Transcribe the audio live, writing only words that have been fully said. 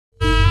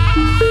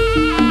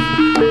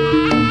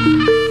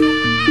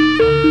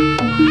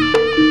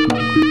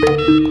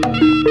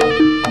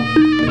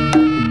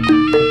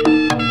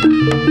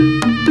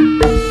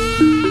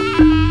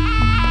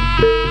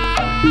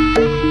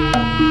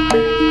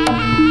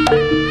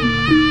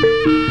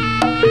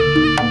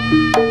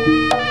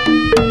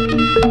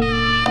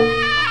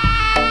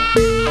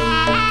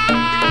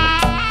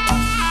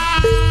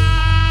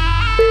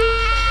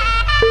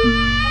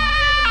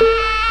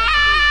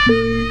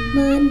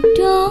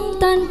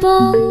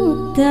tanpa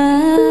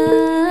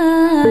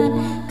udan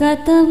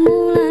ketemu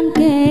lan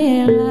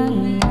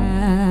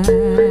kelangan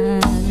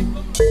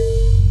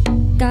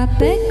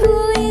kabeh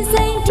kuwi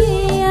sing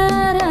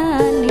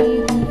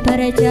diarani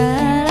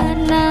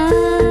perjalanan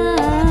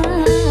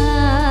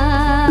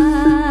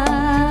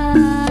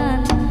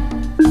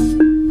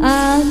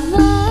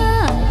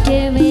awak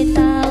dhewe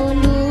tau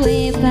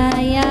duwe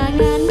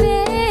bayangan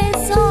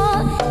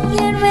besok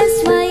yen wis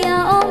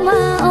waya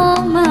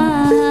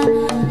oma-oma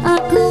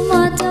aku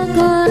maca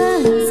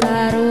koran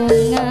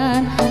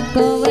sarungan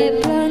kowe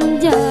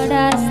blonjo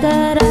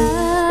dasteran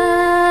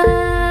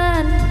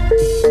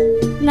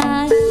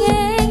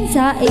nanging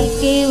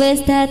saiki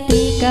wis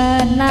dadi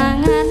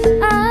kenangan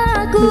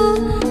aku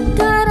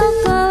karo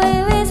kowe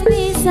wis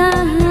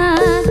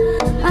pisahan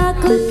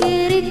aku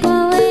kiri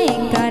kowe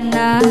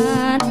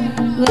kanan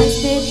wis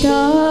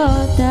beda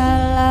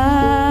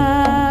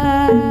dalan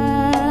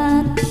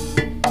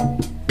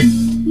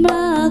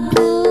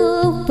mlaku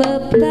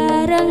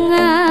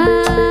bebarengan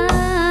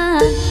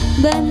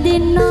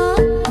bendino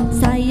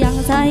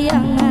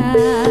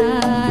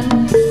sayang-sayangan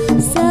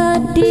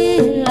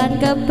sedih lan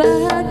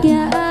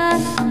kebahagiaan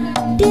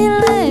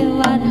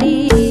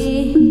dilewati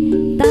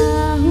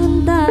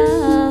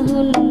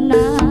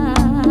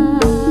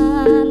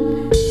tahun-tahunan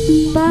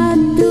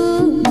padu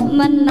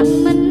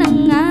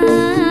meneng-menengan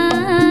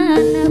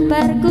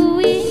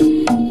berkuwi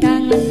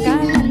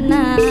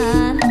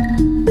kangen-kangenan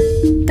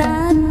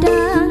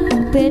kadang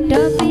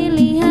beda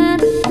pilihan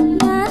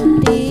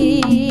nganti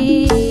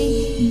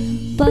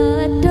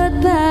pedot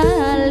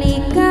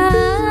balikan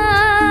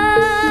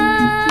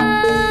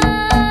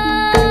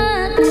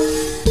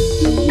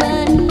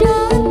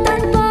mendung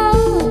tanpa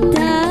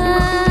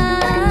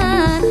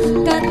udan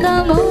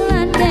ketemu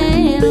lan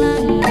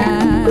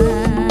kelangan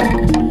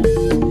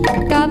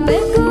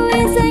kabeh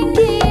kuwi sing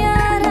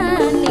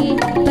diarani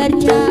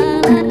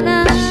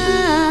perjalanan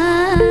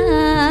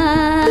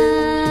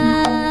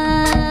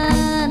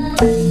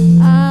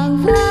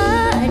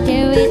awak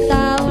dhewe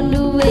tau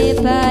duwe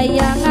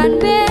bayangan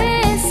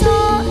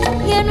besok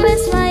yen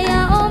wis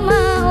waya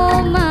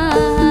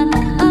oma-oman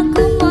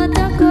aku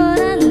maca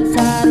koran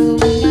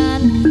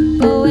sarungan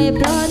kowe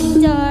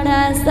blonjo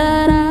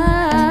dasteran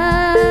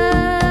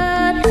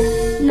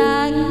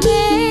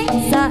nanging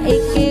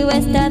saiki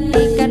wis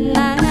dadi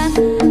kenangan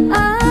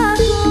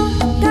aku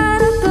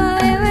karo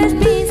kowe wis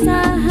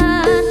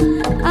pisahan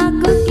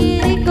aku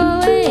kiri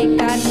kowe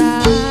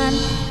kanan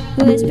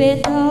wis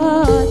beda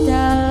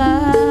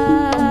dalan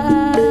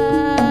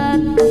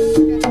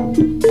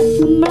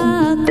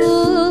mlaku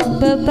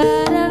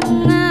beban